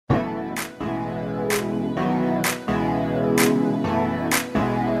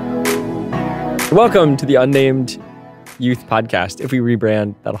Welcome to the Unnamed Youth Podcast. If we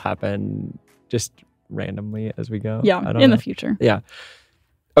rebrand, that'll happen just randomly as we go. Yeah, in the future. Yeah.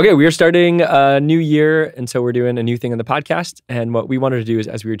 Okay, we are starting a new year, and so we're doing a new thing on the podcast. And what we wanted to do is,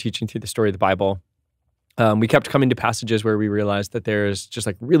 as we were teaching through the story of the Bible, we kept coming to passages where we realized that there's just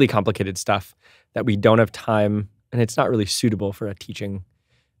like really complicated stuff that we don't have time, and it's not really suitable for a teaching.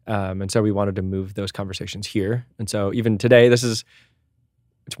 And so we wanted to move those conversations here. And so even today, it's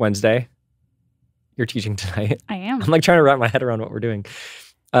Wednesday. You're teaching tonight. I am. I'm like trying to wrap my head around what we're doing.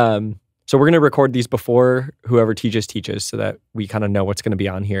 So we're going to record these before whoever teaches so that we kind of know what's going to be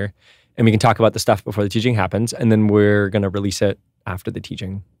on here. And we can talk about the stuff before the teaching happens. And then we're going to release it after the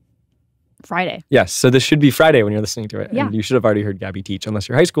teaching. Friday. Yes. So this should be Friday when you're listening to it. Yeah. And you should have already heard Gabby teach, unless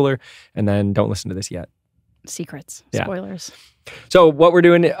you're a high schooler. And then don't listen to this yet. Secrets. Yeah. Spoilers. So what we're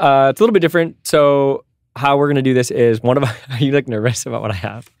doing, it's a little bit different. So how we're going to do this is are you like nervous about what I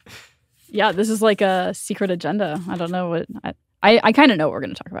have? Yeah, this is like a secret agenda. I don't know what... I kind of know what we're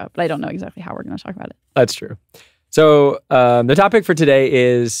going to talk about, but I don't know exactly how we're going to talk about it. That's true. So the topic for today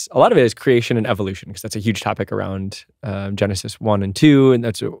is, a lot of it is creation and evolution, because that's a huge topic around Genesis 1 and 2, and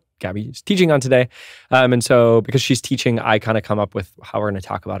that's what Gabby is teaching on today. And so because she's teaching, I kind of come up with how we're going to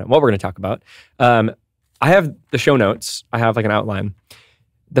talk about it and what we're going to talk about. I have the show notes. I have like an outline.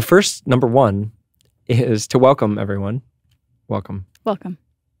 The first, number one, is to welcome everyone. Welcome. Welcome.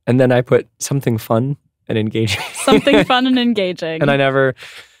 And then I put something fun and engaging. Something fun and engaging. And I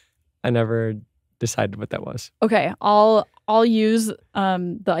never decided what that was. Okay, I'll use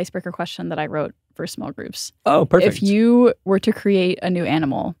the icebreaker question that I wrote for small groups. Oh, perfect. If you were to create a new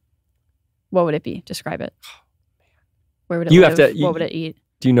animal, what would it be? Describe it. Where would it live? What would it eat?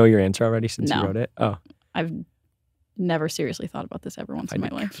 Do you know your answer already since you wrote it? Oh. I've never seriously thought about this ever once in my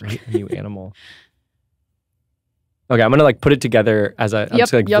life. Create a new animal. Okay, I'm gonna like put it together as I'm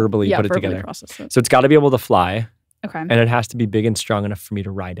just like verbally put it together. Process it. So it's got to be able to fly. Okay. And it has to be big and strong enough for me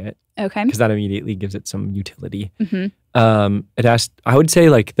to ride it. Okay. Because that immediately gives it some utility. Mm-hmm. It has, I would say,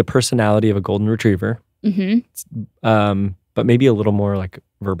 like the personality of a golden retriever. Mm-hmm. But maybe a little more like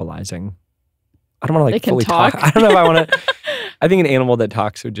verbalizing. I don't want to like fully talk. I don't know if I want to. I think an animal that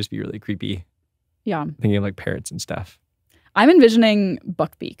talks would just be really creepy. Yeah. I'm thinking of like parrots and stuff. I'm envisioning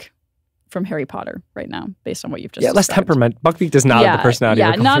Buckbeak from Harry Potter right now, based on what you've just described. Less temperament. Buckbeak does not have the personality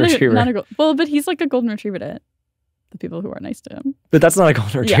of a golden retriever. Well, but he's like a golden retriever to the people who are nice to him. But that's not a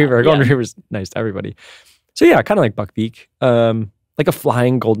golden retriever. A golden retriever is nice to everybody. So yeah, kind of like Buckbeak. Like a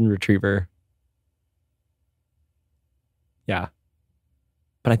flying golden retriever. Yeah.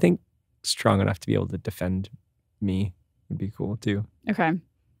 But I think strong enough to be able to defend me would be cool too. Okay.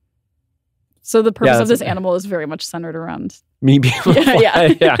 So the purpose of this animal is very much centered around me being able to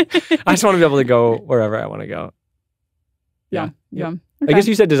fly. Yeah. I just want to be able to go wherever I want to go. Yeah. Okay. I guess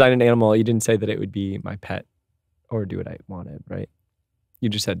you said design an animal. You didn't say that it would be my pet or do what I wanted, right? You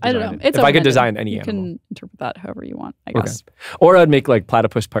just said design. I don't know. It's if I could design any animal. You can interpret that however you want, I guess. Okay. Or I'd make like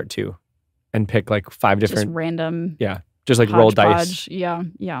Platypus Part 2 and pick like 5 different... Just random... Yeah. Just like roll dice. Yeah.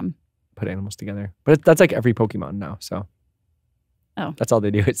 Put animals together. But that's like every Pokemon now, so... Oh. That's all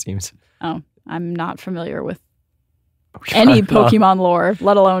they do, it seems. Oh. I'm not familiar with any Pokemon lore,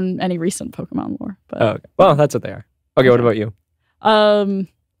 let alone any recent Pokemon lore. But okay. Well, that's what they are. Okay, what about you? I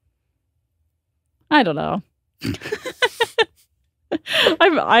don't know.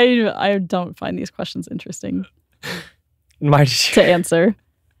 I don't find these questions interesting to answer.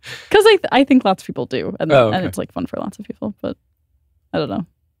 Because I think lots of people do. And it's like fun for lots of people. But I don't know.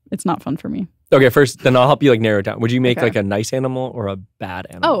 It's not fun for me. Okay, first, then I'll help you like narrow it down. Would you make like a nice animal or a bad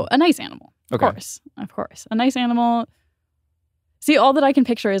animal? Oh, a nice animal. Of course. A nice animal. See, all that I can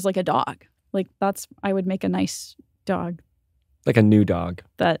picture is like a dog. Like I would make a nice dog. Like a new dog.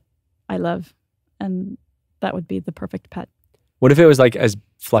 That I love. And that would be the perfect pet. What if it was like as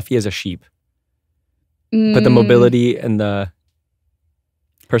fluffy as a sheep? But the mobility and the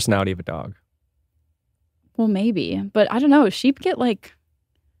personality of a dog. Well, maybe. But I don't know. Sheep get like...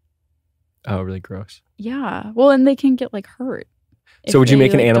 Oh, really gross. Yeah. Well, and they can get like hurt. So would you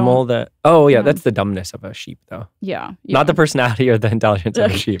make an animal that... Oh, yeah. That's the dumbness of a sheep, though. Yeah. Not the personality or the intelligence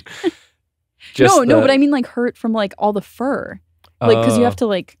of a sheep. No, but I mean like hurt from like all the fur. Like, because you have to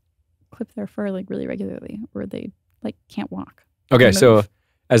like clip their fur like really regularly or they like can't walk. Okay, so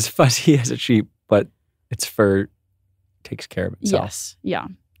as fuzzy as a sheep, but its fur takes care of itself. Yes. Yeah.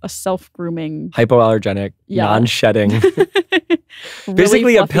 A self-grooming... Hypoallergenic, non-shedding. Really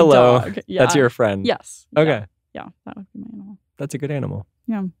basically a pillow. Yeah. That's your friend. Yes. Okay. Yeah, that would be my animal. That's a good animal.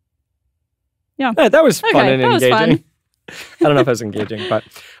 Yeah. That was fun and engaging. I don't know if it was engaging, but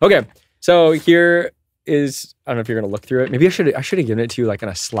okay. So here is, I don't know if you're going to look through it. Maybe I should have given it to you like on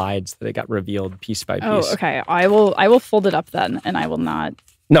a slide so that it got revealed piece by piece. Oh, okay. I will fold it up then, and I will not.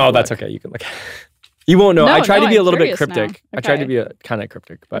 No, look. That's okay. You can look. You won't know. No, I tried to be a little bit curious cryptic. now. Okay. I tried to be kind of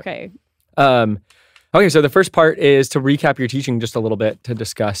cryptic. But, okay. Okay, so the first part is to recap your teaching just a little bit,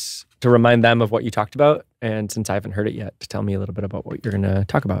 to remind them of what you talked about. And since I haven't heard it yet, to tell me a little bit about what you're going to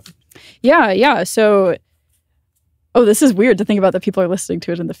talk about. Yeah. So, this is weird to think about that people are listening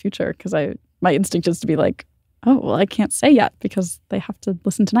to it in the future, because my instinct is to be like, oh, well, I can't say yet because they have to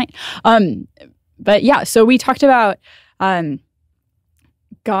listen tonight. But yeah, so we talked about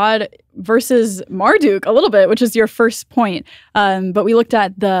God versus Marduk a little bit, which is your first point. But we looked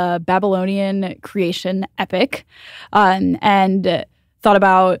at the Babylonian creation epic and thought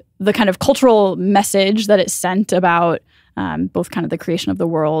about the kind of cultural message that it sent about both kind of the creation of the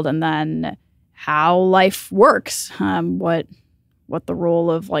world and then how life works, what the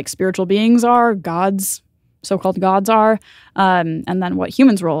role of like spiritual beings are, so-called gods are, and then what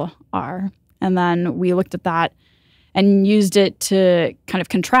humans' role are. And then we looked at that and used it to kind of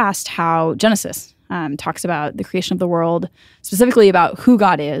contrast how Genesis talks about the creation of the world, specifically about who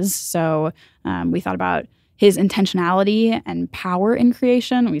God is. So we thought about his intentionality and power in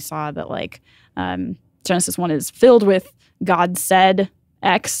creation. We saw that like Genesis 1 is filled with God said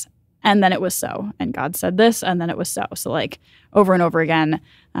X, and then it was so. And God said this, and then it was so. So like over and over again,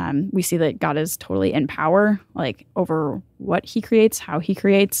 we see that God is totally in power, like over what he creates, how he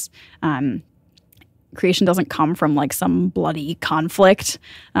creates. Creation doesn't come from like some bloody conflict.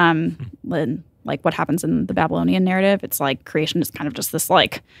 Like what happens in the Babylonian narrative, it's like creation is kind of just this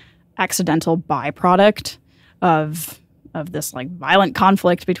like accidental byproduct of this like violent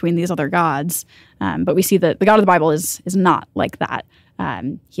conflict between these other gods. But we see that the God of the Bible is not like that.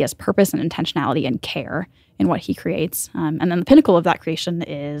 He has purpose and intentionality and care in what he creates. And then the pinnacle of that creation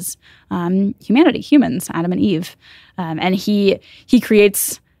is humanity, humans, Adam and Eve. And he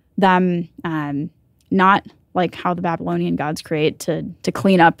creates them not like how the Babylonian gods create to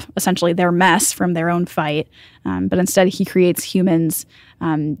clean up essentially their mess from their own fight, but instead he creates humans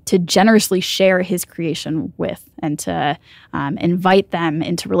to generously share his creation with and to invite them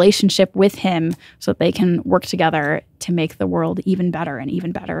into relationship with him so that they can work together to make the world even better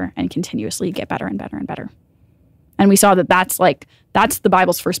and continuously get better and better and better. And we saw that that's the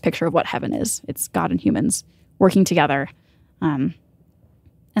Bible's first picture of what heaven is. It's God and humans working together, and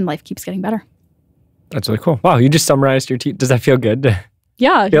life keeps getting better. That's really cool. Wow, you just summarized your teaching. Does that feel good?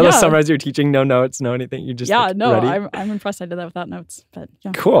 Yeah. Be able to summarize your teaching, no notes, no anything. You just ready? I'm impressed I did that without notes. But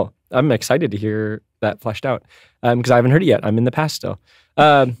yeah. Cool. I'm excited to hear that fleshed out because I haven't heard it yet. I'm in the past still.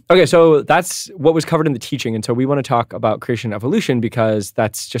 Okay, so that's what was covered in the teaching. And so we want to talk about creation and evolution because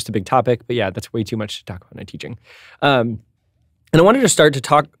that's just a big topic. But yeah, that's way too much to talk about in teaching. And I wanted to start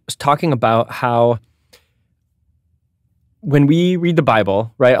to talking about how when we read the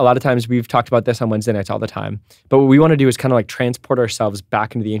Bible, right, a lot of times we've talked about this on Wednesday nights all the time, but what we want to do is kind of like transport ourselves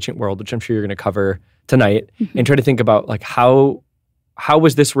back into the ancient world, which I'm sure you're going to cover tonight, and try to think about like how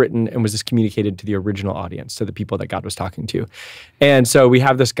was this written and was this communicated to the original audience, to the people that God was talking to. And so we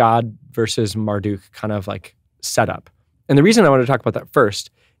have this God versus Marduk kind of like setup. And the reason I want to talk about that first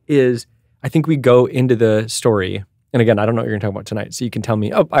is I think we go into the story, and again, I don't know what you're going to talk about tonight, so you can tell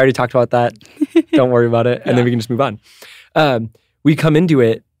me, oh, I already talked about that. Don't worry about it. And then we can just move on. We come into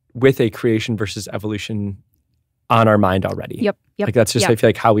it with a creation versus evolution on our mind already. Yep. Like that's just, I feel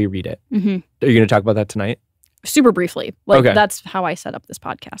like, how we read it. Mm-hmm. Are you going to talk about that tonight? Super briefly. Like that's how I set up this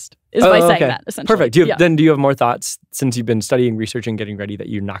podcast, is by saying that, essentially. Perfect. Then do you have more thoughts since you've been studying, researching, getting ready that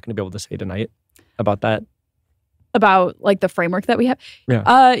you're not going to be able to say tonight about that? About like the framework that we have? Yeah.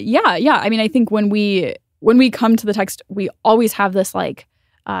 I mean, I think when we come to the text, we always have this like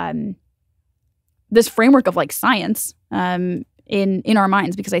this framework of like science in our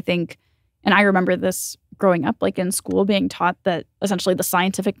minds, because I think, and I remember this growing up, like in school, being taught that essentially the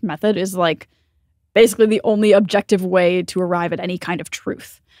scientific method is like basically the only objective way to arrive at any kind of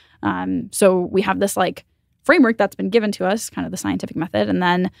truth. So we have this like framework that's been given to us, kind of the scientific method, and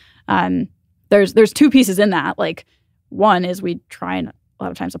then there's two pieces in that. Like one is we try and a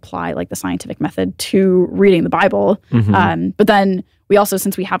lot of times apply like the scientific method to reading the Bible, but then we also,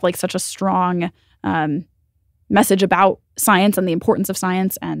 since we have like such a strong message about science and the importance of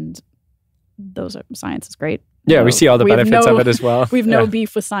science, and science is great. Yeah, we see all the benefits of it as well. We have no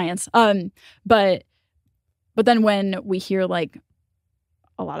beef with science. But then when we hear like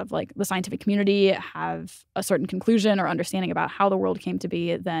a lot of like the scientific community have a certain conclusion or understanding about how the world came to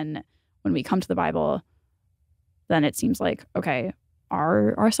be, then when we come to the Bible, then it seems like, okay,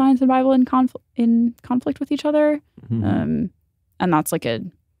 are science and Bible in conflict with each other? And that's like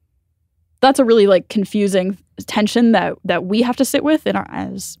that's a really like confusing tension that we have to sit with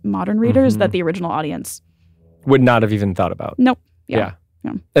as modern readers that the original audience would not have even thought about. Nope. Yeah.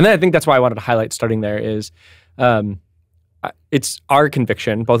 And then I think that's why I wanted to highlight starting there is it's our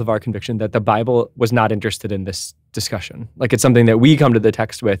conviction, both of our conviction, that the Bible was not interested in this discussion. Like it's something that we come to the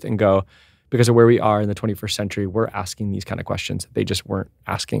text with and go, because of where we are in the 21st century, we're asking these kind of questions that they just weren't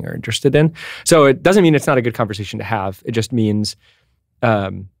asking or interested in. So it doesn't mean it's not a good conversation to have. It just means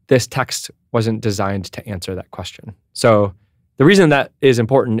this text wasn't designed to answer that question. So the reason that is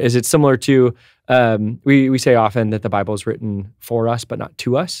important is it's similar to, we say often that the Bible is written for us, but not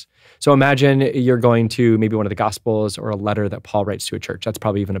to us. So imagine you're going to maybe one of the Gospels or a letter that Paul writes to a church. That's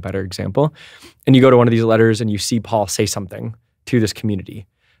probably even a better example. And you go to one of these letters and you see Paul say something to this community.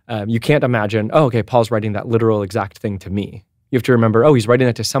 You can't imagine, oh, okay, Paul's writing that literal exact thing to me. You have to remember, oh, he's writing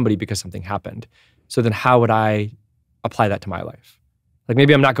that to somebody because something happened. So then how would I apply that to my life? Like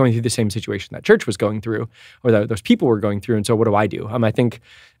maybe I'm not going through the same situation that church was going through or that those people were going through. And so what do? I think,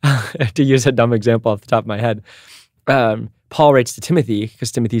 to use a dumb example off the top of my head, Paul writes to Timothy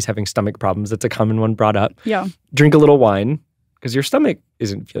because Timothy's having stomach problems. That's a common one brought up. Yeah. Drink a little wine because your stomach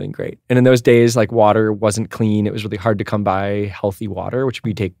isn't feeling great. And in those days, like water wasn't clean. It was really hard to come by healthy water, which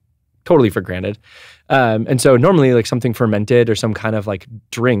we take totally for granted. And so normally like something fermented or some kind of like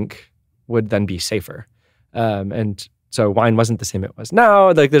drink would then be safer. And so wine wasn't the same it was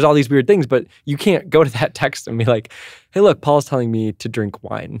now. Like there's all these weird things, but you can't go to that text and be like, hey, look, Paul's telling me to drink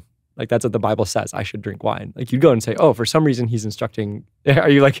wine. Like that's what the Bible says. I should drink wine. Like you'd go and say, oh, for some reason he's instructing. Are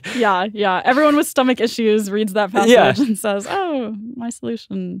you like? Yeah. Everyone with stomach issues reads that passage and says, oh, my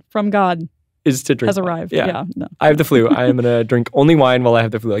solution from God is to drink has arrived. Wine. Yeah. No. I have the flu. I am going to drink only wine while I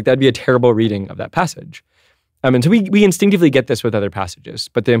have the flu. Like that'd be a terrible reading of that passage. And so we instinctively get this with other passages.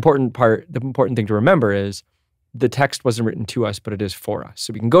 But the important thing to remember is the text wasn't written to us, but it is for us.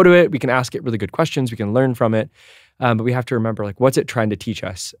 So we can go to it. We can ask it really good questions. We can learn from it. But we have to remember, like, what's it trying to teach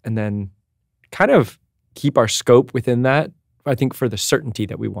us? And then kind of keep our scope within that, I think, for the certainty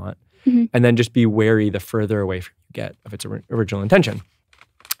that we want. Mm-hmm. And then just be wary the further away you get of its original intention.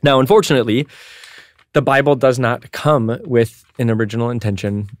 Now, unfortunately, the Bible does not come with an original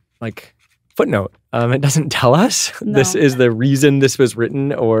intention, like, footnote. It doesn't tell us this is the reason this was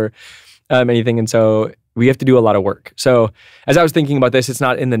written or anything. And so we have to do a lot of work. So as I was thinking about this, it's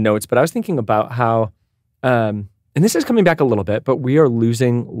not in the notes, but I was thinking about how, and this is coming back a little bit, but we are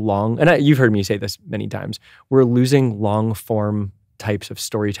losing you've heard me say this many times, we're losing long form types of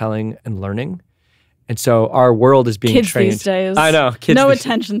storytelling and learning. And so our world is being trained. Kids these days. I know. Kids no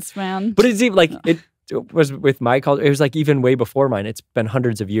attention span. But it's even like, it was with my culture, it was like even way before mine. It's been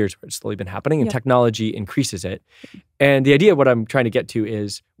hundreds of years where it's slowly been happening and technology increases it. And the idea of what I'm trying to get to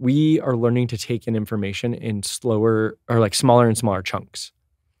is we are learning to take in information in slower or like smaller and smaller chunks.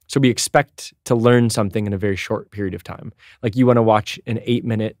 So we expect to learn something in a very short period of time. Like you want to watch an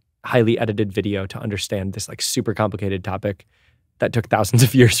 8-minute highly edited video to understand this like super complicated topic that took thousands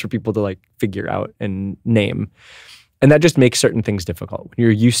of years for people to like figure out and name. And that just makes certain things difficult. When you're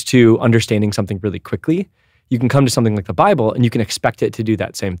used to understanding something really quickly, you can come to something like the Bible and you can expect it to do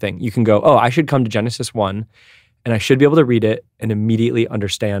that same thing. You can go, oh, I should come to Genesis 1 and I should be able to read it and immediately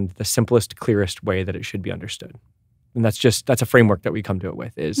understand the simplest, clearest way that it should be understood. And that's a framework that we come to it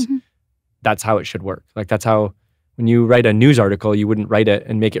with is that's how it should work. Like that's how, when you write a news article, you wouldn't write it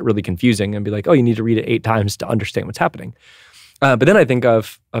and make it really confusing and be like, oh, you need to read it 8 times to understand what's happening. But then I think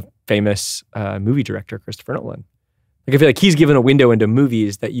of a famous movie director, Christopher Nolan. Like I feel like he's given a window into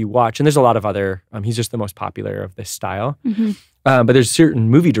movies that you watch, and there's a lot of other, he's just the most popular of this style. But there's certain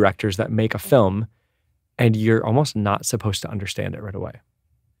movie directors that make a film and you're almost not supposed to understand it right away.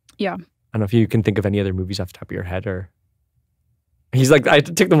 Yeah. I don't know if you can think of any other movies off the top of your head or... He's like, I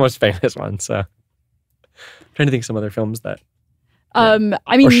took the most famous one, so... I'm trying to think of some other films that... I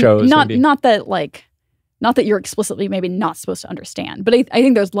mean, or shows, not that you're explicitly maybe not supposed to understand, but I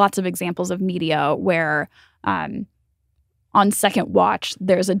think there's lots of examples of media where... on second watch,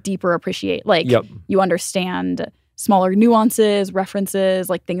 there's a deeper appreciate. Like you understand smaller nuances, references,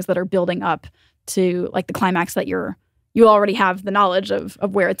 like things that are building up to like the climax that you already have the knowledge of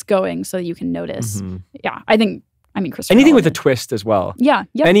where it's going, so that you can notice. Yeah, Christopher anything Nolan. with a twist as well. Yeah.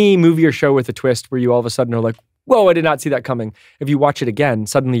 Any movie or show with a twist where you all of a sudden are like, whoa, I did not see that coming. If you watch it again,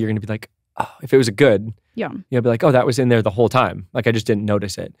 suddenly you're going to be like, oh, if it was good. You'll be like, oh, that was in there the whole time. Like, I just didn't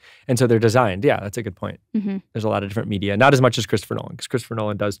notice it. And so they're designed. Yeah, that's a good point. There's a lot of different media. Not as much as Christopher Nolan, because Christopher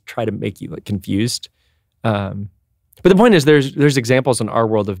Nolan does try to make you like confused. But the point is there's examples in our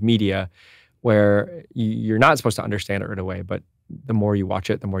world of media where you're not supposed to understand it right away, but the more you watch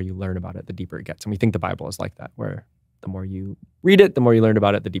it, the more you learn about it, the deeper it gets. And we think the Bible is like that, where The more you read it, the more you learn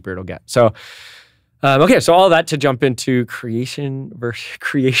about it, the deeper it'll get. So, okay, so all that to jump into creation, I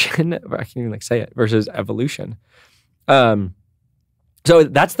can't even say it, versus evolution. So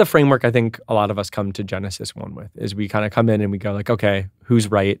that's the framework I think a lot of us come to Genesis 1 with, is we kind of come in and we go like, okay, who's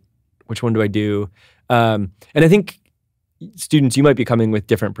right? Which one do I do? And I think students, you might be coming with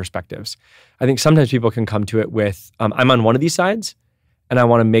different perspectives. I think sometimes people can come to it with, I'm on one of these sides, and I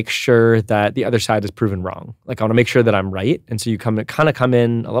want to make sure that the other side is proven wrong. Like I want to make sure that I'm right. And so you come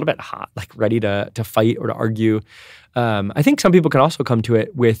in a little bit hot, like ready to fight or to argue. I think some people can also come to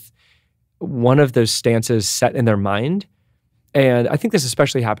it with one of those stances set in their mind. And I think this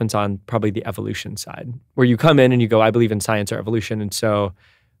especially happens on probably the evolution side, where you come in and you go, I believe in science or evolution. And so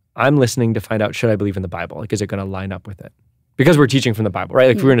I'm listening to find out, should I believe in the Bible? Like, is it going to line up with it? Because we're teaching from the Bible, right?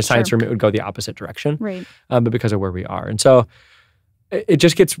 Like if we were in a science room, it would go the opposite direction. Right. But because of where we are. And so it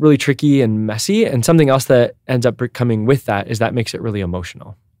just gets really tricky and messy. And something else that ends up coming with that is that makes it really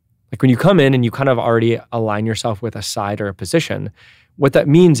emotional. Like when you come in and you kind of already align yourself with a side or a position, what that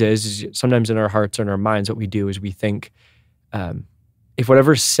means is sometimes in our hearts and our minds, what we do is we think, if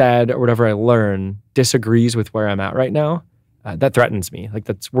whatever's said or whatever I learn disagrees with where I'm at right now, that threatens me. Like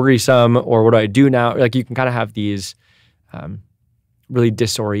that's worrisome, or what do I do now? Like you can kind of have these really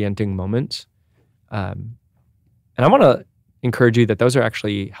disorienting moments. And I want to encourage you that those are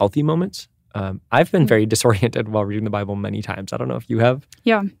actually healthy moments. I've been very disoriented while reading the Bible many times. I don't know if you have.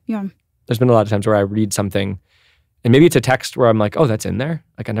 Yeah. There's been a lot of times where I read something and maybe it's a text where I'm like, oh, that's in there.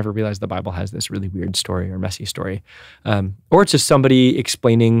 Like I never realized the Bible has this really weird story or messy story. Or it's just somebody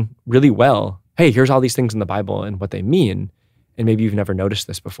explaining really well, hey, here's all these things in the Bible and what they mean. And maybe you've never noticed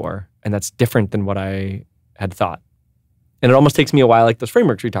this before. And that's different than what I had thought. And it almost takes me a while, like those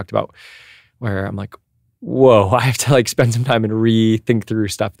frameworks we talked about, where I'm like, whoa, I have to like spend some time and rethink through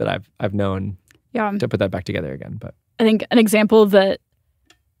stuff that I've known to put that back together again. But I think an example that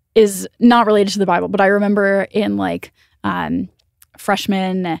is not related to the Bible, but I remember in like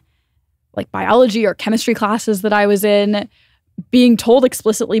freshman like biology or chemistry classes that I was in, being told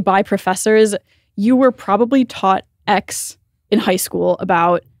explicitly by professors, you were probably taught X in high school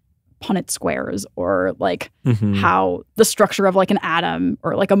about Punnett squares or like how the structure of like an atom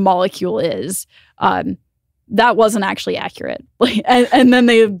or like a molecule is. That wasn't actually accurate. Like, and then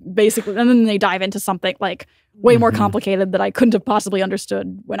they dive into something like way more complicated that I couldn't have possibly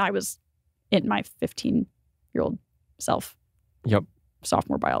understood when I was in my 15-year-old self. Yep.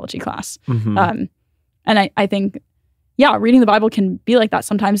 Sophomore biology class. And I think, reading the Bible can be like that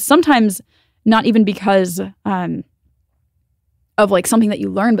sometimes not even because of like something that you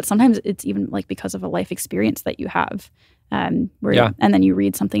learn, but sometimes it's even like because of a life experience that you have. And then you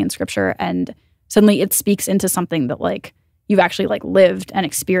read something in scripture and suddenly it speaks into something that like you've actually like lived and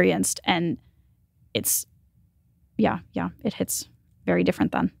experienced, and it's it hits very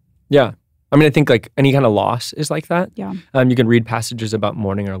different then. Yeah. I mean, I think like any kind of loss is like that. Yeah. You can read passages about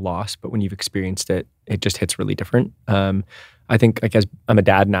mourning or loss, but when you've experienced it, it just hits really different. I think like as I'm a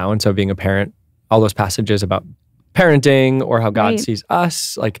dad now, and so being a parent, all those passages about parenting or how God sees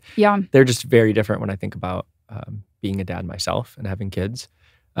us, like they're just very different when I think about being a dad myself and having kids.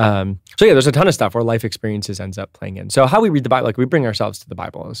 There's a ton of stuff where life experiences ends up playing in. So how we read the Bible, like we bring ourselves to the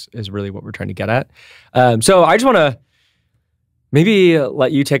Bible is really what we're trying to get at. So I just want to maybe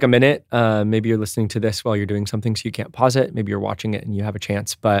let you take a minute. Maybe you're listening to this while you're doing something, so you can't pause it. Maybe you're watching it and you have a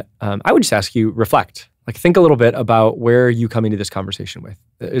chance. But I would just ask you, reflect. Like think a little bit about where you come into this conversation with.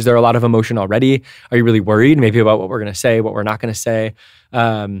 Is there a lot of emotion already? Are you really worried maybe about what we're going to say, what we're not going to say?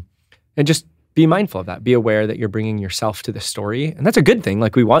 And just be mindful of that. Be aware that you're bringing yourself to the story. And that's a good thing.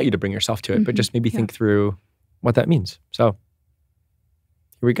 Like we want you to bring yourself to it, but just maybe think through what that means. So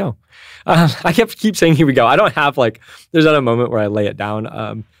here we go. I keep saying here we go. I don't have like, there's not a moment where I lay it down.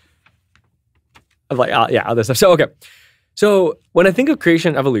 I'm like, other stuff. So, okay. So when I think of creation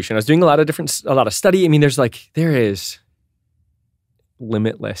and evolution, I was doing a lot of study. I mean, there is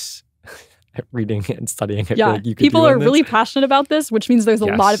limitless reading and studying it. Yeah, like people are really passionate about this, which means there's a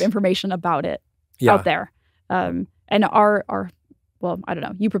lot of information about it out there. And our well, I don't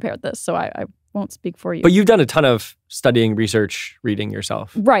know, you prepared this, so I won't speak for you. But you've done a ton of studying, research, reading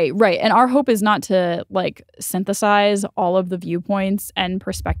yourself. Right. And our hope is not to like synthesize all of the viewpoints and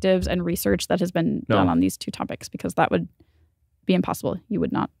perspectives and research that has been done on these two topics, because that would be impossible. You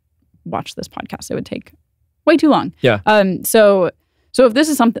would not watch this podcast. It would take way too long. Yeah. So if this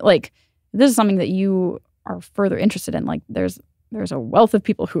is something that you are further interested in, like there's a wealth of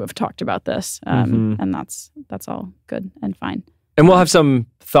people who have talked about this, and that's all good and fine. And we'll have some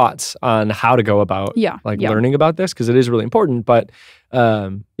thoughts on how to go about learning about this, because it is really important. But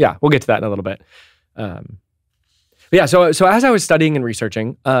we'll get to that in a little bit. Yeah. So as I was studying and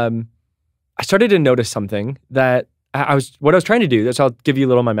researching, I started to notice something that what I was trying to do. So I'll give you a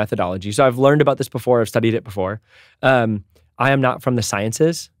little of my methodology. So I've learned about this before. I've studied it before. I am not from the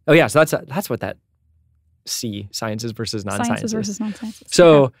sciences. Oh yeah. So that's what that sciences versus non-sciences. Sciences versus non-sciences.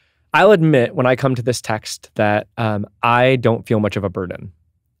 So okay. I'll admit when I come to this text that I don't feel much of a burden.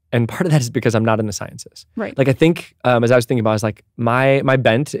 And part of that is because I'm not in the sciences. Right. Like I think as I was thinking about it, I was like, my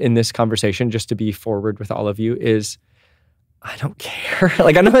bent in this conversation, just to be forward with all of you, is I don't care.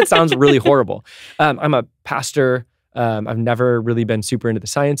 Like I know that sounds really horrible. I'm a pastor. I've never really been super into the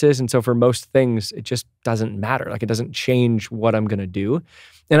sciences. And so for most things, it just doesn't matter. Like it doesn't change what I'm going to do.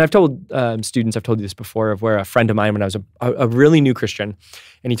 And I've told students, I've told you this before, of where a friend of mine, when I was a really new Christian,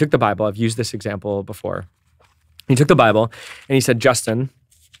 and he took the Bible. I've used this example before. He took the Bible and he said, Justin,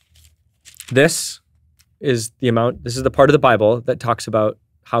 this is the part of the Bible that talks about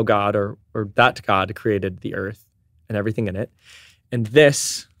how God or that God created the earth and everything in it. And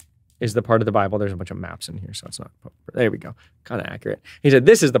this is the part of the Bible. There's a bunch of maps in here, so it's not, there we go. Kind of accurate. He said,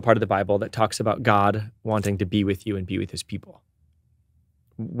 this is the part of the Bible that talks about God wanting to be with you and be with his people.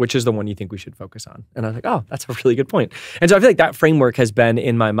 Which is the one you think we should focus on? And I was like, oh, that's a really good point. And so I feel like that framework has been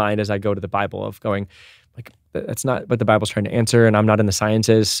in my mind as I go to the Bible of going, like, that's not what the Bible's trying to answer, and I'm not in the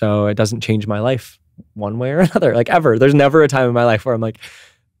sciences, so it doesn't change my life one way or another, like ever. There's never a time in my life where I'm like,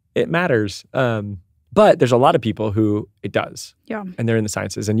 it matters. But there's a lot of people who it does. Yeah. And they're in the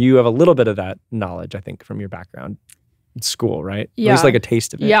sciences. And you have a little bit of that knowledge, I think, from your background in school, right? Yeah. At least like a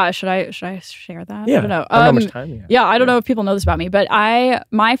taste of it. Yeah. Should I share that? Yeah. I don't know. I don't know how much time you have. Yeah. I don't know if people know this about me, but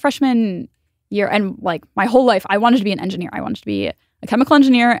my freshman year and like my whole life, I wanted to be an engineer. I wanted to be a chemical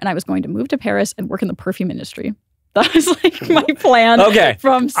engineer, and I was going to move to Paris and work in the perfume industry. That was like my plan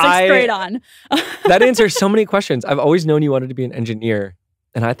from sixth grade on. That answers so many questions. I've always known you wanted to be an engineer,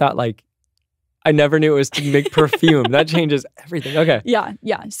 and I thought like, I never knew it was to make perfume. That changes everything. Okay. Yeah.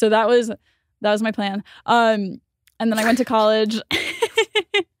 Yeah. So that was my plan. And then I went to college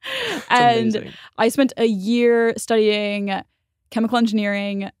and amazing. I spent a year studying chemical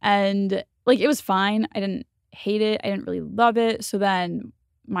engineering, and like it was fine. I didn't hate it. I didn't really love it. So then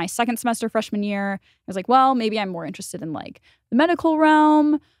my second semester freshman year, I was like, well, maybe I'm more interested in like the medical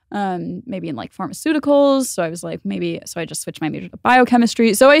realm, maybe in like pharmaceuticals. So I was like, so I just switched my major to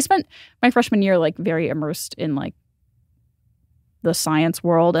biochemistry. So I spent my freshman year like very immersed in like the science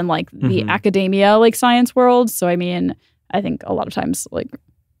world and like the academia, like science world. So I mean, I think a lot of times like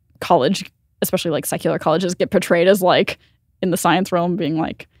college, especially like secular colleges, get portrayed as like in the science realm being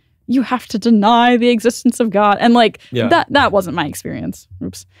like, you have to deny the existence of God. And like that wasn't my experience.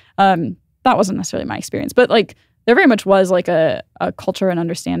 Oops. That wasn't necessarily my experience. But like there very much was like a culture and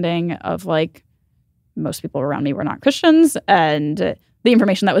understanding of like most people around me were not Christians, and the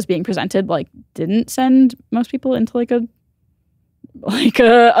information that was being presented like didn't send most people into like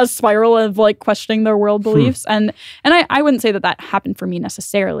a spiral of like questioning their world beliefs. And I wouldn't say that happened for me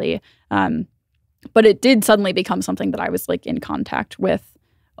necessarily. But it did suddenly become something that I was like in contact with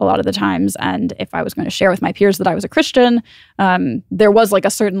a lot of the times. And if I was going to share with my peers that I was a Christian, there was like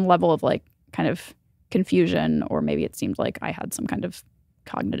a certain level of like kind of confusion, or maybe it seemed like I had some kind of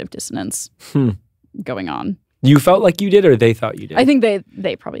cognitive dissonance going on. You felt like you did, or they thought you did? I think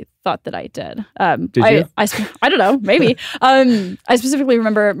they probably thought that I did. Did you? I don't know, maybe. I specifically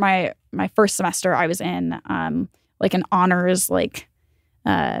remember my first semester I was in like an honors like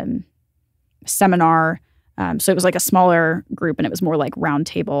seminar. So it was like a smaller group, and it was more like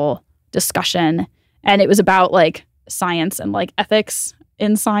roundtable discussion, and it was about like science and like ethics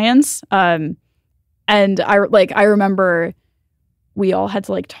in science. And I remember we all had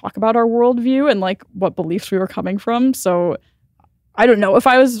to like talk about our worldview and like what beliefs we were coming from. So I don't know if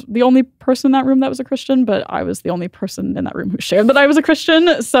I was the only person in that room that was a Christian, but I was the only person in that room who shared that I was a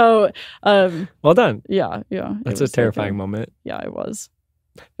Christian. So well done. Yeah. That's a terrifying moment. Yeah, it was.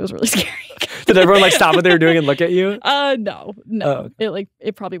 It was really scary. Did everyone like stop what they were doing and look at you? No. Oh, okay.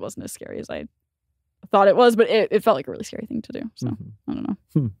 It probably wasn't as scary as I thought it was, but it felt like a really scary thing to do. So I don't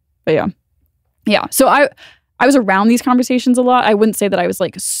know. But yeah. So I was around these conversations a lot. I wouldn't say that I was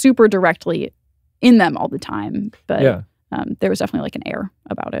like super directly in them all the time, but there was definitely like an air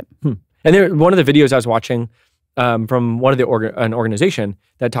about it. And one of the videos I was watching from one of an organization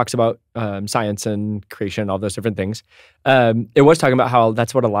that talks about science and creation, all those different things. It was talking about how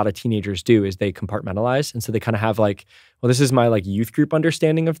that's what a lot of teenagers do, is they compartmentalize. And so they kind of have like, well, this is my like youth group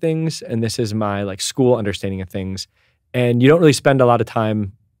understanding of things, and this is my like school understanding of things. And you don't really spend a lot of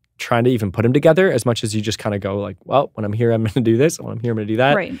time trying to even put them together as much as you just kind of go like, well, when I'm here, I'm going to do this. When I'm here, I'm going to do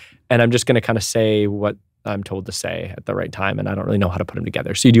that. Right. And I'm just going to kind of say what I'm told to say at the right time, and I don't really know how to put them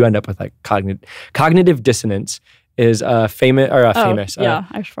together. So you do end up with like cognitive dissonance is a famous, Yeah,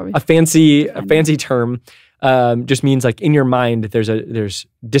 I should probably a fancy term. Just means like in your mind there's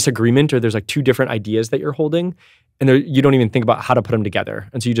disagreement, or there's like two different ideas that you're holding, and you don't even think about how to put them together.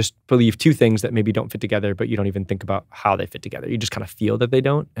 And so you just believe two things that maybe don't fit together, but you don't even think about how they fit together. You just kind of feel that they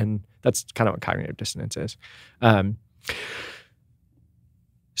don't. And that's kind of what cognitive dissonance is.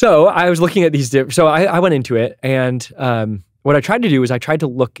 So I was looking at these, so I went into it, and what I tried to do is I tried to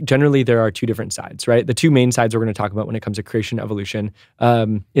look, generally there are two different sides, right? The two main sides we're going to talk about when it comes to creation evolution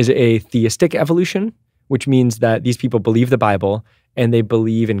is a theistic evolution, which means that these people believe the Bible and they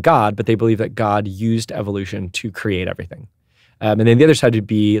believe in God, but they believe that God used evolution to create everything. And then the other side would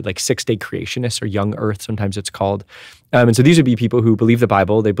be like 6-day creationists, or young earth, sometimes it's called. And so these would be people who believe the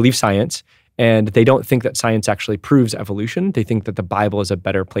Bible, they believe science, and they don't think that science actually proves evolution. They think that the Bible is a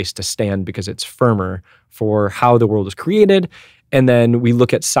better place to stand because it's firmer for how the world was created. And then we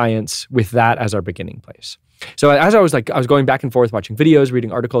look at science with that as our beginning place. So as I was going back and forth watching videos,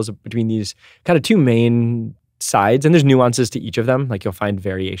 reading articles between these kind of two main sides, and there's nuances to each of them. Like you'll find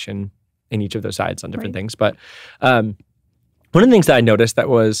variation in each of those sides on different things. But one of the things that I noticed that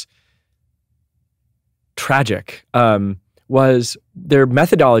was tragic was their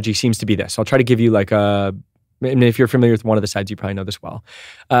methodology seems to be this. I'll try to give you like and if you're familiar with one of the sides, you probably know this well.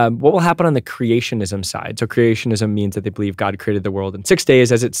 What will happen on the creationism side? So creationism means that they believe God created the world in 6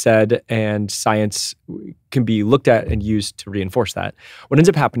 days, as it said, and science can be looked at and used to reinforce that. What ends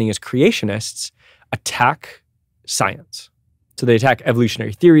up happening is creationists attack science. So they attack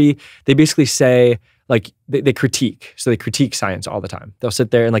evolutionary theory. They basically say, like, they critique. So they critique science all the time. They'll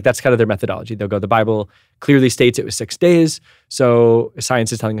sit there and like, that's kind of their methodology. They'll go, the Bible clearly states it was 6 days. So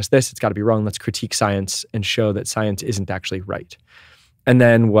science is telling us this, it's got to be wrong. Let's critique science and show that science isn't actually right. And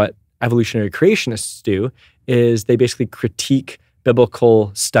then what evolutionary creationists do is they basically critique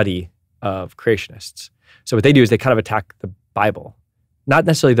biblical study of creationists. So what they do is they kind of attack the Bible. Not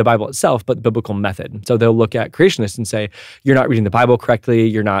necessarily the Bible itself, but the biblical method. So they'll look at creationists and say, you're not reading the Bible correctly,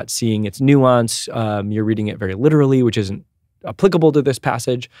 you're not seeing its nuance, you're reading it very literally, which isn't applicable to this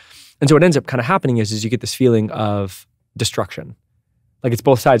passage. And so what ends up kind of happening is you get this feeling of destruction. Like it's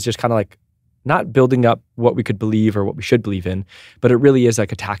both sides just kind of like not building up what we could believe or what we should believe in, but it really is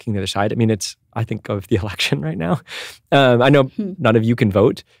like attacking the other side. I mean, I think of the election right now. I know none of you can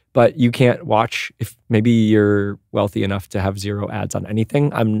vote, but you can't watch if maybe you're wealthy enough to have 0 ads on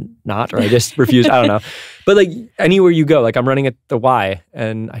anything. I'm not, or I just refuse. I don't know. But like anywhere you go, like I'm running at the Y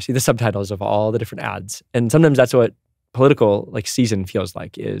and I see the subtitles of all the different ads. And sometimes that's what political like season feels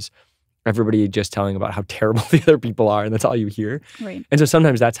like, is everybody just telling about how terrible the other people are, and that's all you hear. Right. And so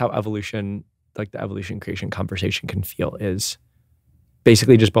sometimes that's how evolution, like the evolution creation conversation can feel, is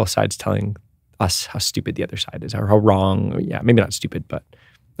basically just both sides telling us how stupid the other side is, or how wrong. Yeah, maybe not stupid, but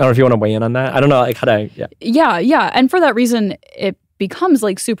I don't know if you want to weigh in on that. I don't know, like how to, Yeah. And for that reason, it becomes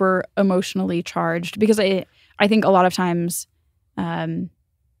like super emotionally charged, because I think a lot of times it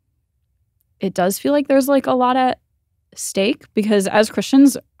does feel like there's like a lot at stake, because as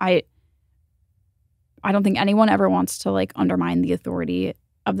Christians, I don't think anyone ever wants to like undermine the authority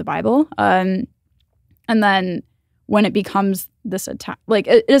of the Bible. And then when it becomes this attack, like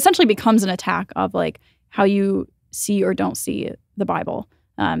it essentially becomes an attack of like how you see or don't see the Bible.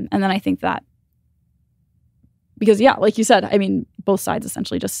 And then I think that, because like you said, I mean, both sides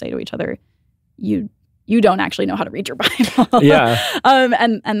essentially just say to each other, you don't actually know how to read your Bible. Yeah.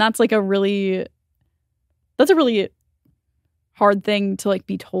 And that's like a really hard thing to like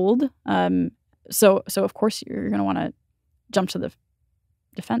be told. So of course you're going to want to jump to the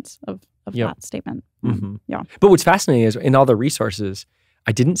defense of that statement. Mm-hmm. Yeah. But what's fascinating is in all the resources,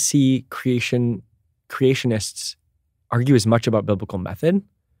 I didn't see creationists argue as much about biblical method.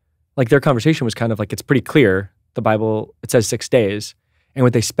 Like their conversation was kind of like, it's pretty clear. The Bible, it says 6 days. And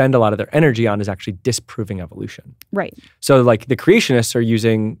what they spend a lot of their energy on is actually disproving evolution. Right. So like the creationists are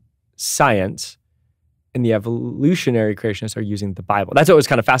using science and the evolutionary creationists are using the Bible. That's what was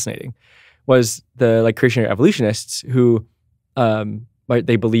kind of fascinating, was the like creationary evolutionists who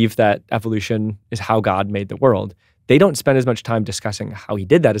they believe that evolution is how God made the world. They don't spend as much time discussing how he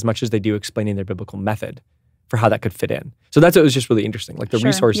did that as much as they do explaining their biblical method for how that could fit in. So that's what was just really interesting. Like the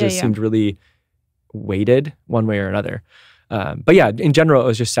resources seemed really weighted one way or another. But yeah, in general, it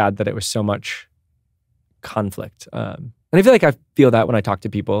was just sad that it was so much conflict. And I feel like I feel that when I talk to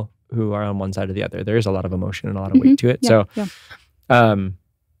people who are on one side or the other, there is a lot of emotion and a lot of weight to it.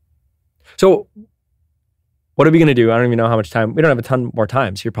 So what are we going to do? I don't even know how much time. We don't have a ton more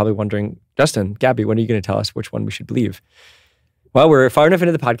time. So you're probably wondering, Justin, Gabby, when are you going to tell us which one we should believe? Well, we're far enough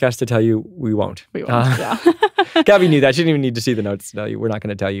into the podcast to tell you we won't. We won't, Gabby knew that. She didn't even need to see the notes to tell you. We're not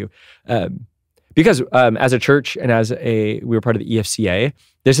going to tell you. Because as a church and we were part of the EFCA,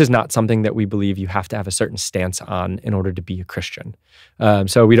 this is not something that we believe you have to have a certain stance on in order to be a Christian.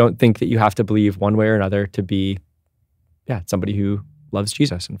 So we don't think that you have to believe one way or another to be, somebody who loves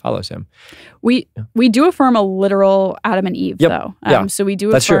Jesus and follows him. We do affirm a literal Adam and Eve, though. So we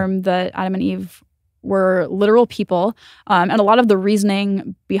do affirm that Adam and Eve were literal people. And a lot of the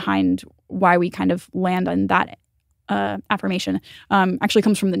reasoning behind why we kind of land on that affirmation actually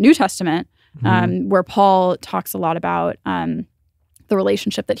comes from the New Testament, where Paul talks a lot about the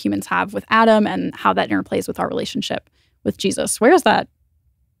relationship that humans have with Adam and how that interplays with our relationship with Jesus. Where is that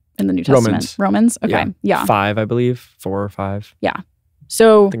in the New Testament? Romans? Okay. Yeah. 5, I believe. 4 or 5. Yeah.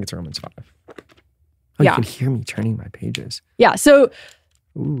 So I think it's Romans 5. Oh, you can hear me turning my pages. Yeah. So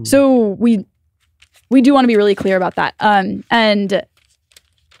we do want to be really clear about that. And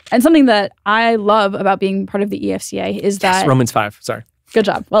something that I love about being part of the EFCA is that Romans 5. Sorry. Good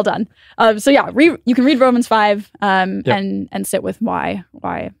job. Well done. You can read Romans 5 and sit with why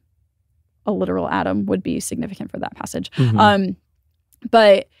a literal Adam would be significant for that passage.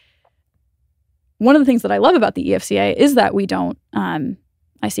 But one of the things that I love about the EFCA is that we don't.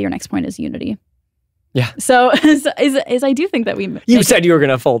 I see your next point is unity. Yeah. So is I do think that we. You said you were going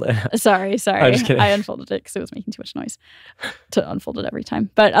to unfold it. Sorry. I'm just kidding. I unfolded it because it was making too much noise to unfold it every time.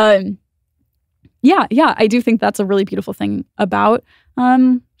 But I do think that's a really beautiful thing about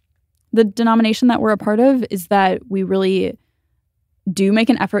the denomination that we're a part of is that we really do make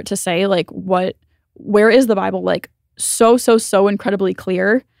an effort to say like where is the Bible like so incredibly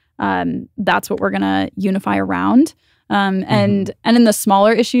clear. That's what we're going to unify around. And in the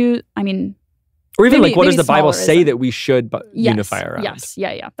smaller issue, I mean, or even what does the Bible say that we should unify around? Yes.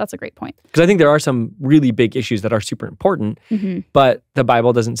 Yeah. That's a great point. Because I think there are some really big issues that are super important, but the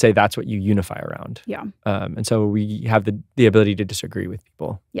Bible doesn't say that's what you unify around. Yeah. And so we have the ability to disagree with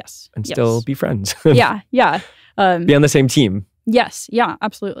people. Yes. And still be friends. Yeah. Be on the same team. Yes. Yeah.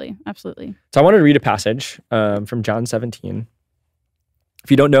 Absolutely. So I wanted to read a passage from John 17. If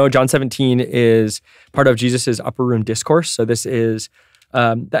you don't know, John 17 is part of Jesus's upper room discourse. So this is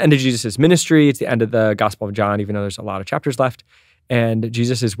the end of Jesus' ministry. It's the end of the Gospel of John, even though there's a lot of chapters left. And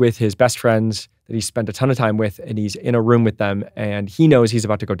Jesus is with his best friends that he spent a ton of time with, and he's in a room with them, and he knows he's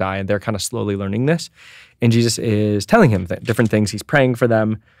about to go die, and they're kind of slowly learning this. And Jesus is telling him different things. He's praying for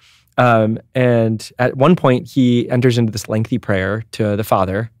them. And at one point, he enters into this lengthy prayer to the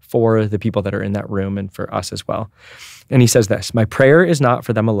Father for the people that are in that room and for us as well. And he says this, "My prayer is not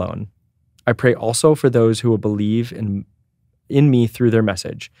for them alone. I pray also for those who will believe in me through their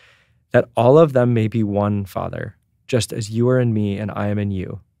message, that all of them may be one, Father, just as you are in me and I am in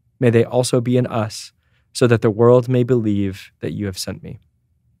you. May they also be in us, so that the world may believe that you have sent me."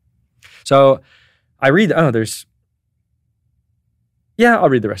 So I read, I'll read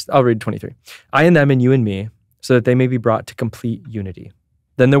the rest. I'll read 23. "I and them and you and me, so that they may be brought to complete unity.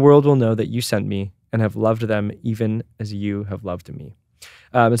 Then the world will know that you sent me and have loved them even as you have loved me."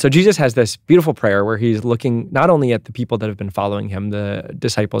 And so Jesus has this beautiful prayer where he's looking not only at the people that have been following him, the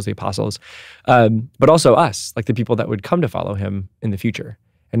disciples, the apostles, but also us, like the people that would come to follow him in the future.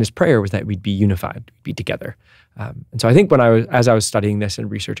 And his prayer was that we'd be unified, we'd be together. And so I think as I was studying this and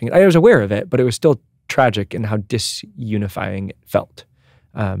researching it, I was aware of it, but it was still tragic in how disunifying it felt.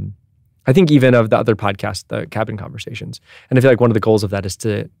 I think even of the other podcast, the Cabin Conversations. And I feel like one of the goals of that is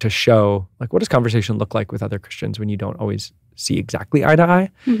to show, like, what does conversation look like with other Christians when you don't always see exactly eye to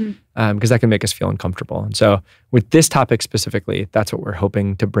eye? Because that can make us feel uncomfortable. And so with this topic specifically, that's what we're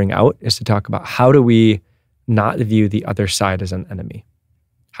hoping to bring out, is to talk about how do we not view the other side as an enemy?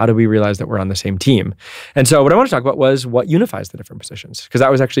 How do we realize that we're on the same team? And so what I want to talk about was what unifies the different positions. Because that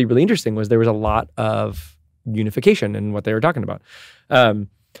was actually really interesting, was there was a lot of unification in what they were talking about.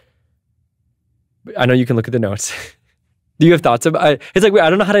 I know you can look at the notes. Do you have thoughts about? It's like I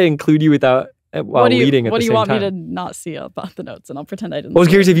don't know how to include you without leading at the same time. What do you want me to not see about the notes? And I'll pretend I didn't. I was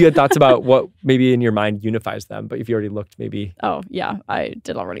curious if you had thoughts about what maybe in your mind unifies them, but if you already looked, maybe. Oh yeah, I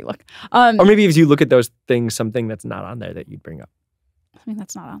did already look. Or maybe if you look at those things, something that's not on there that you'd bring up. Something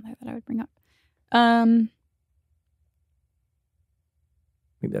that's not on there that I would bring up.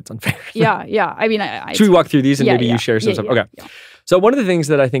 Maybe that's unfair. Yeah. I mean, should we walk through these and maybe you share some stuff? Okay. Yeah. So one of the things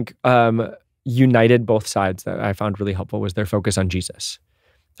that I think united both sides that I found really helpful was their focus on Jesus.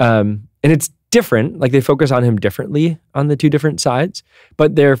 And it's different, like they focus on him differently on the two different sides,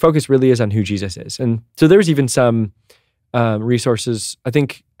 but their focus really is on who Jesus is. And so there's even some resources. I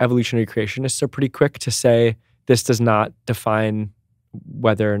think evolutionary creationists are pretty quick to say this does not define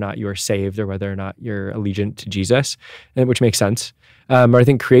whether or not you are saved or whether or not you're allegiant to Jesus, which makes sense. Or I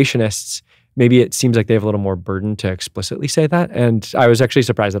think creationists maybe it seems like they have a little more burden to explicitly say that. And I was actually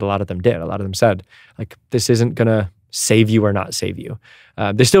surprised that a lot of them did. A lot of them said, like, this isn't going to save you or not save you.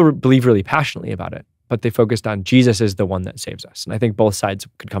 They still believe really passionately about it, but they focused on Jesus is the one that saves us. And I think both sides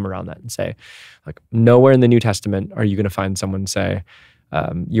could come around that and say, like, nowhere in the New Testament are you going to find someone say,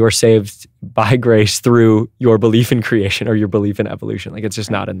 you're saved by grace through your belief in creation or your belief in evolution. Like, it's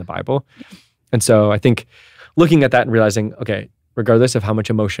just not in the Bible. And so I think looking at that and realizing, okay, regardless of how much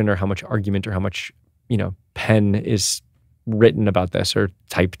emotion or how much argument or how much, pen is written about this or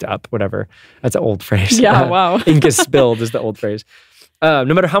typed up, whatever. That's an old phrase. Yeah, wow. Ink is spilled is the old phrase. No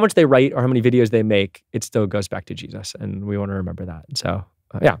matter how much they write or how many videos they make, it still goes back to Jesus. And we want to remember that. So,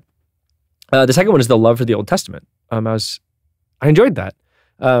 yeah. The second one is the love for the Old Testament. I enjoyed that.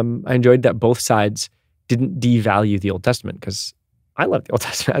 I enjoyed that both sides didn't devalue the Old Testament because I love the Old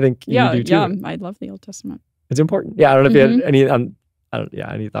Testament. I think you do too. Yeah, I love the Old Testament. It's important. Yeah, I don't know if you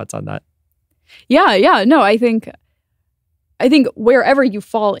had any thoughts on that. Yeah. No, I think wherever you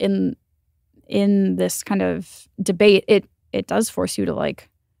fall in this kind of debate, it does force you to like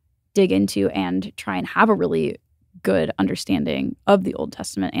dig into and try and have a really good understanding of the Old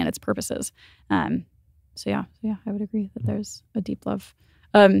Testament and its purposes. So yeah, I would agree that there's a deep love.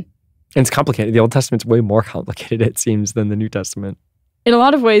 And it's complicated. The Old Testament's way more complicated, it seems, than the New Testament. In a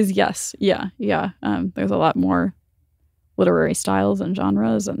lot of ways, yes. Yeah. There's a lot more literary styles and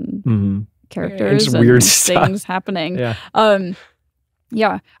genres and characters and weird things happening. Yeah.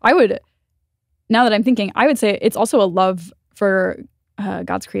 I would, now that I'm thinking, I would say it's also a love for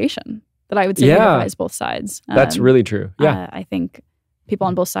God's creation that I would say unifies both sides. That's really true. Yeah. I think people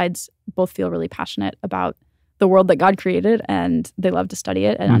on both sides both feel really passionate about the world that God created, and they love to study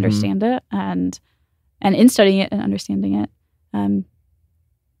it and understand it, and in studying it and understanding it, a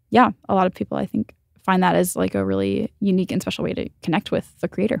lot of people, I think, find that as like a really unique and special way to connect with the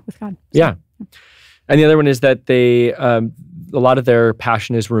Creator, with God. So, yeah. And the other one is that they, a lot of their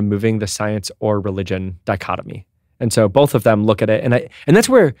passion is removing the science or religion dichotomy. And so both of them look at it, and that's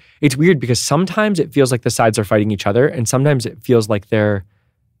where it's weird, because sometimes it feels like the sides are fighting each other, and sometimes it feels like they're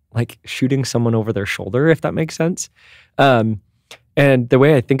like shooting someone over their shoulder, if that makes sense. And the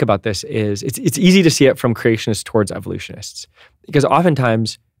way I think about this is it's easy to see it from creationists towards evolutionists, because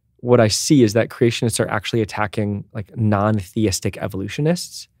oftentimes what I see is that creationists are actually attacking like non-theistic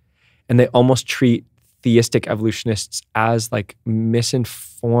evolutionists, and they almost treat theistic evolutionists as like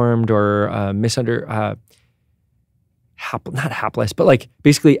misinformed or not hapless, but like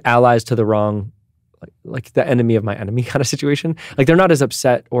basically allies to the wrong, like the enemy of my enemy kind of situation. Like they're not as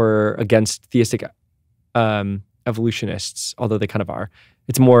upset or against theistic evolutionists, although they kind of are.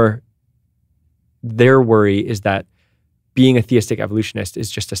 It's more their worry is that being a theistic evolutionist is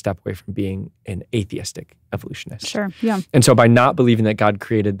just a step away from being an atheistic evolutionist. Sure, yeah. And so by not believing that God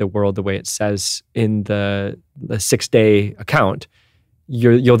created the world the way it says in the 6-day account,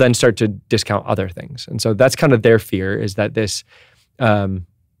 you'll then start to discount other things. And so that's kind of their fear, is that this,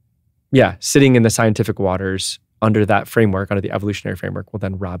 sitting in the scientific waters under that framework, under the evolutionary framework, will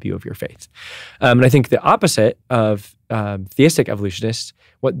then rob you of your faith. And I think the opposite of theistic evolutionists,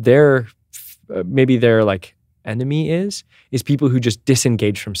 what maybe their like enemy is people who just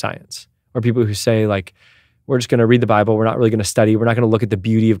disengage from science, or people who say like, we're just going to read the Bible, we're not really going to study, we're not going to look at the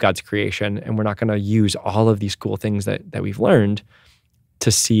beauty of God's creation, and we're not going to use all of these cool things that we've learned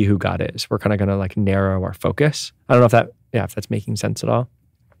to see who God is. We're kind of going to like narrow our focus. I don't know if that's making sense at all.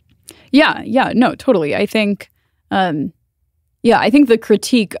 Yeah, no, totally. I think, I think the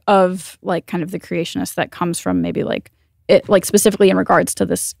critique of like kind of the creationists that comes from maybe like it, like specifically in regards to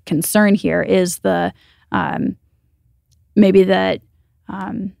this concern here, is the maybe that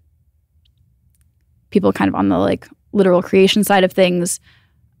people kind of on the like literal creation side of things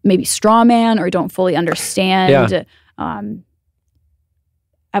maybe straw man or don't fully understand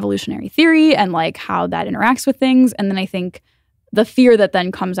evolutionary theory and like how that interacts with things. And then I think the fear that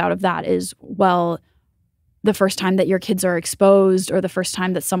then comes out of that is, well, the first time that your kids are exposed, or the first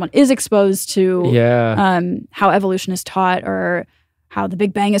time that someone is exposed to how evolution is taught, or how the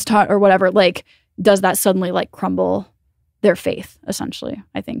Big Bang is taught, or whatever, like, does that suddenly like crumble their faith, essentially?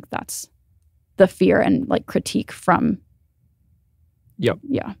 I think that's the fear and like critique from. Yep.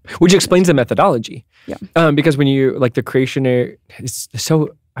 Yeah. Which explains the methodology. Yeah. Because when you like the creationary, it's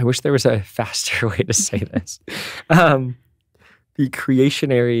so, I wish there was a faster way to say this.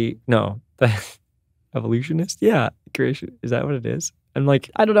 The evolutionist? Yeah. Creation. Is that what it is? I'm like,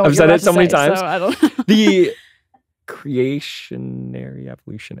 I don't know. I've said it so many times. So I don't know. The creationary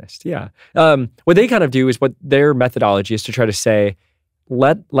evolutionist. Yeah. What they kind of do is, what their methodology is to try to say,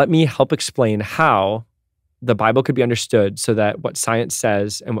 let me help explain how the Bible could be understood so that what science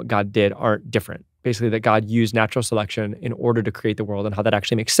says and what God did aren't different. Basically, that God used natural selection in order to create the world and how that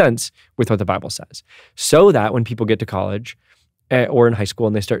actually makes sense with what the Bible says. So that when people get to college or in high school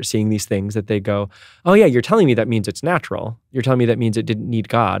and they start seeing these things, that they go, oh yeah, you're telling me that means it's natural. You're telling me that means it didn't need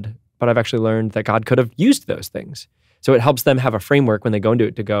God. But I've actually learned that God could have used those things. So it helps them have a framework when they go into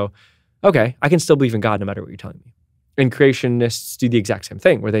it to go, okay, I can still believe in God no matter what you're telling me. And creationists do the exact same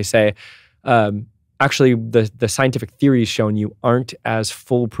thing where they say, actually, the scientific theories shown you aren't as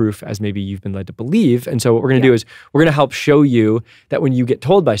foolproof as maybe you've been led to believe. And so what we're going to do is we're going to help show you that when you get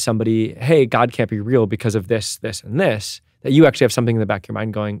told by somebody, hey, God can't be real because of this, this, and this, that you actually have something in the back of your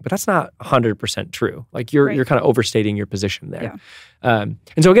mind going, but that's not 100% true. Like you're kind of overstating your position there. Yeah.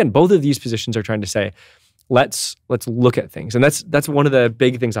 And so again, both of these positions are trying to say, let's look at things. And that's one of the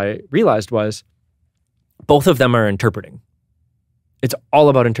big things I realized was both of them are interpreting. It's all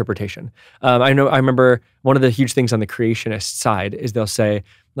about interpretation. I remember one of the huge things on the creationist side is they'll say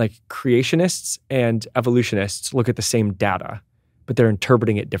like creationists and evolutionists look at the same data, but they're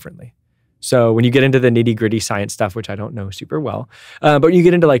interpreting it differently. So when you get into the nitty gritty science stuff, which I don't know super well, but when you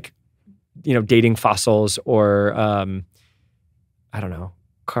get into like, dating fossils or, I don't know,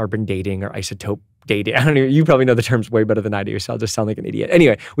 carbon dating or isotope dating. I don't know. You probably know the terms way better than I do, so I'll just sound like an idiot.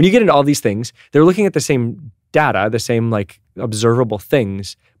 Anyway, when you get into all these things, they're looking at the same data, the same like observable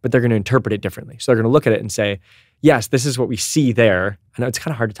things, but they're going to interpret it differently. So they're going to look at it and say, yes, this is what we see there. I know it's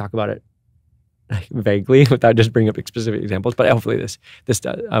kind of hard to talk about it vaguely without just bringing up specific examples, but hopefully this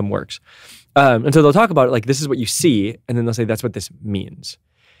works. And so they'll talk about it like, this is what you see, and then they'll say, that's what this means.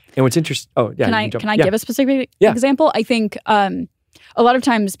 And what's interesting, Can I give a specific example? I think a lot of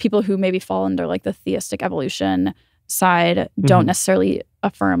times people who maybe fall under like the theistic evolution side don't necessarily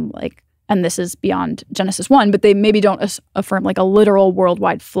affirm like, and this is beyond Genesis 1, but they maybe don't affirm like a literal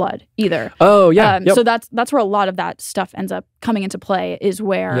worldwide flood either. Oh, yeah. So that's where a lot of that stuff ends up coming into play, is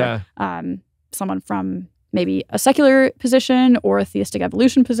where someone from maybe a secular position or a theistic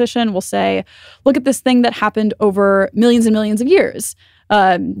evolution position will say, look at this thing that happened over millions and millions of years.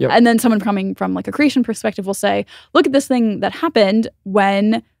 And then someone coming from like a creation perspective will say, look at this thing that happened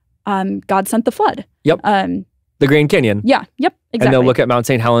when God sent the flood. The Grand Canyon. Yeah. Yep. Exactly. And they'll look at Mount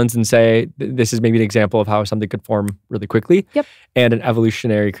St. Helens and say, this is maybe an example of how something could form really quickly. And an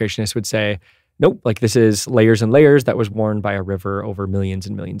evolutionary creationist would say, nope, like this is layers and layers that was worn by a river over millions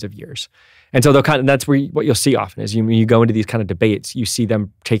and millions of years. And so that's where what you'll see often is when you go into these kind of debates, you see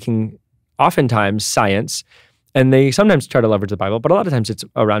them taking oftentimes science, and they sometimes try to leverage the Bible, but a lot of times it's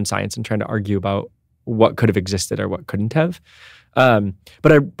around science and trying to argue about what could have existed or what couldn't have.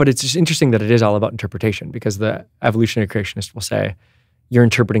 But it's just interesting that it is all about interpretation, because the evolutionary creationist will say, you're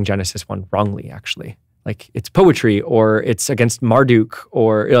interpreting Genesis 1 wrongly, actually. Like it's poetry, or it's against Marduk,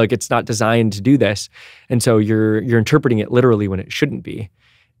 or like it's not designed to do this. And so you're interpreting it literally when it shouldn't be.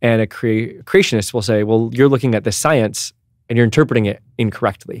 And a creationist will say, well, you're looking at the science and you're interpreting it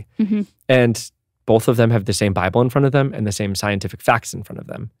incorrectly. And both of them have the same Bible in front of them and the same scientific facts in front of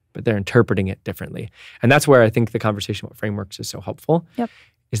them, but they're interpreting it differently. And that's where I think the conversation about frameworks is so helpful,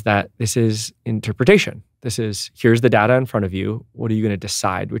 is that this is interpretation. This is, here's the data in front of you. What are you going to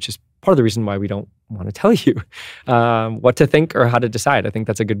decide? Which is part of the reason why we don't want to tell you what to think or how to decide. I think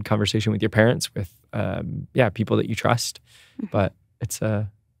that's a good conversation with your parents, with people that you trust. But it's a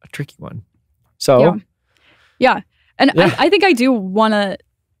tricky one. So And I think I do want to,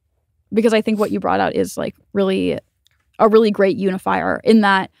 because I think what you brought out is like really a really great unifier, in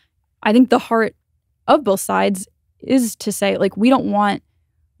that I think the heart of both sides is to say, like, we don't want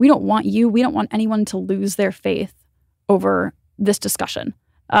anyone to lose their faith over this discussion.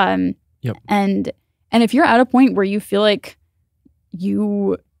 And if you're at a point where you feel like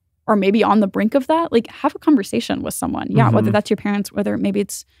you are maybe on the brink of that, like, have a conversation with someone. Whether that's your parents, whether maybe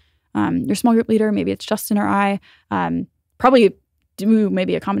it's your small group leader, maybe it's Justin or I. Probably do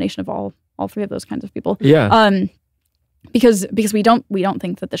maybe a combination of all three of those kinds of people. Because we don't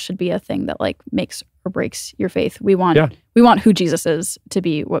think that this should be a thing that like makes or breaks your faith. We want who Jesus is to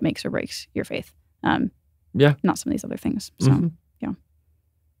be what makes or breaks your faith. Not some of these other things. So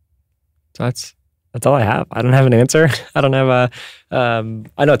So that's all I have. I don't have an answer. I don't have a.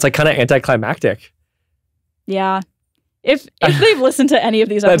 I know it's like kind of anticlimactic. Yeah. If they've listened to any of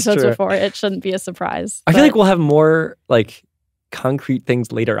these episodes before, it shouldn't be a surprise. I feel like we'll have more like concrete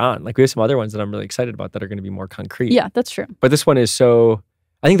things later on. Like we have some other ones that I'm really excited about that are going to be more concrete. Yeah, that's true. But this one is so,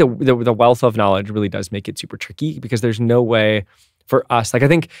 I think the wealth of knowledge really does make it super tricky, because there's no way for us. Like I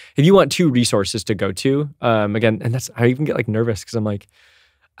think if you want two resources to go to, again, and that's, I even get like nervous because I'm like,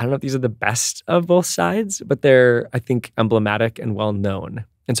 I don't know if these are the best of both sides, but they're, I think, emblematic and well known.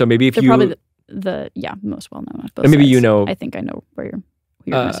 And so maybe if they're probably most well known. And maybe sides. I think I know where you're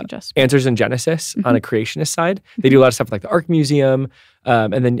going to suggest. Answers in Genesis on a creationist side. They do a lot of stuff with, like the Ark Museum.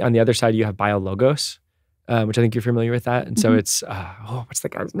 And then on the other side, you have Biologos, which I think you're familiar with that. And so it's, what's the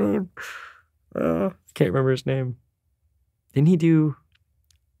guy's name? Can't remember his name. Didn't he do,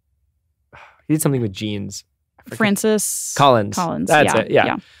 he did something with genes. Francis Collins. That's it.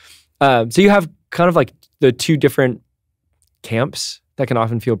 Yeah. So you have kind of like the two different camps that can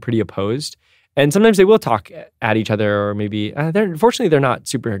often feel pretty opposed. And sometimes they will talk at each other, or maybe, unfortunately, they're not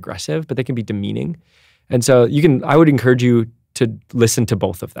super aggressive, but they can be demeaning. And so I would encourage you to listen to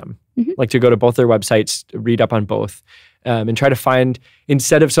both of them, like to go to both their websites, read up on both, and try to find,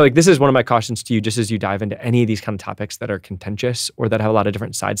 this is one of my cautions to you, just as you dive into any of these kind of topics that are contentious or that have a lot of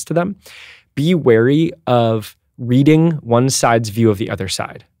different sides to them, be wary of reading one side's view of the other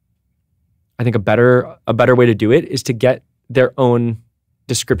side. I think a better way to do it is to get their own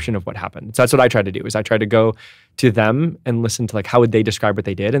description of what happened. So that's what I tried to do, is I tried to go to them and listen to like, how would they describe what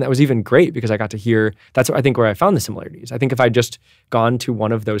they did? And that was even great because I got to hear, that's what I think where I found the similarities. I think if I just gone to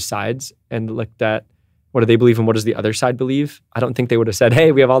one of those sides and looked at what do they believe and what does the other side believe, I don't think they would have said,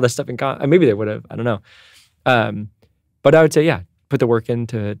 hey, we have all this stuff in common. Maybe they would have, I don't know. But I would say, yeah, put the work in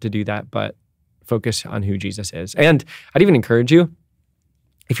to do that, but focus on who Jesus is. And I'd even encourage you,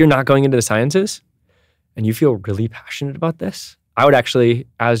 if you're not going into the sciences and you feel really passionate about this, I would actually,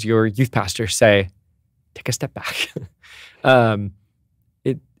 as your youth pastor, say, take a step back.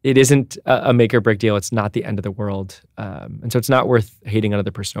 It isn't a make or break deal. It's not the end of the world. And so it's not worth hating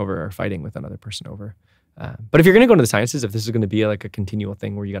another person over or fighting with another person over. But if you're going to go into the sciences, if this is going to be like a continual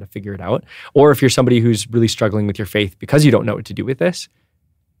thing where you got to figure it out, or if you're somebody who's really struggling with your faith because you don't know what to do with this,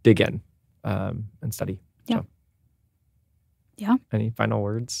 dig in and study. Yeah. So, yeah. Any final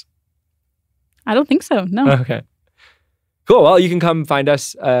words? I don't think so. No. Okay. Cool. Well, you can come find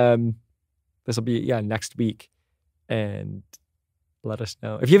us. This will be, next week. And let us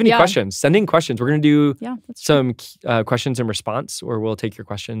know. If you have any questions, send in questions. We're going to do some questions and response, or we'll take your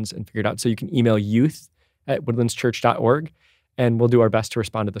questions and figure it out. So you can email youth@woodlandschurch.org, and we'll do our best to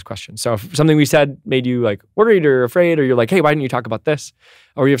respond to those questions. So if something we said made you like worried or afraid, or you're like, hey, why didn't you talk about this?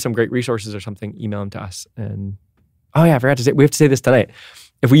 Or you have some great resources or something, email them to us. And I forgot to say, we have to say this tonight.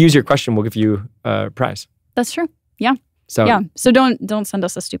 If we use your question, we'll give you a prize. That's true. Yeah. So don't send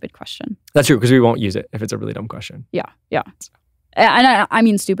us a stupid question. That's true, because we won't use it if it's a really dumb question. Yeah. And I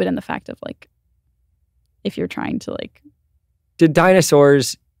mean stupid in the fact of like, if you're trying to like, did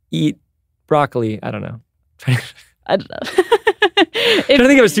dinosaurs eat broccoli? I don't know. I don't know. I don't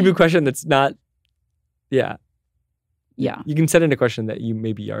think of a stupid question that's not. Yeah. Yeah. You can send in a question that you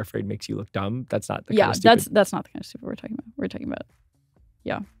maybe are afraid makes you look dumb. That's not the kind of stupid. that's not the kind of stupid we're talking about. We're talking about,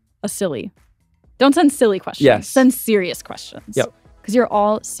 a silly. Don't send silly questions. Yes. Send serious questions. Yep. Because you're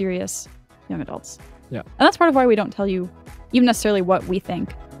all serious young adults. Yeah. And that's part of why we don't tell you even necessarily what we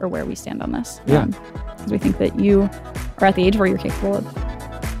think or where we stand on this. Yeah. Because we think that you are at the age where you're capable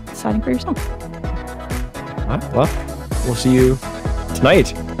of deciding for yourself. All right. Well, we'll see you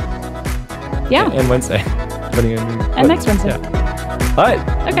tonight. Yeah. And Wednesday. And next Wednesday. Yeah. All right.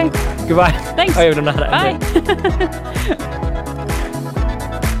 Okay. Goodbye. Thanks. I don't know how to end it. Bye.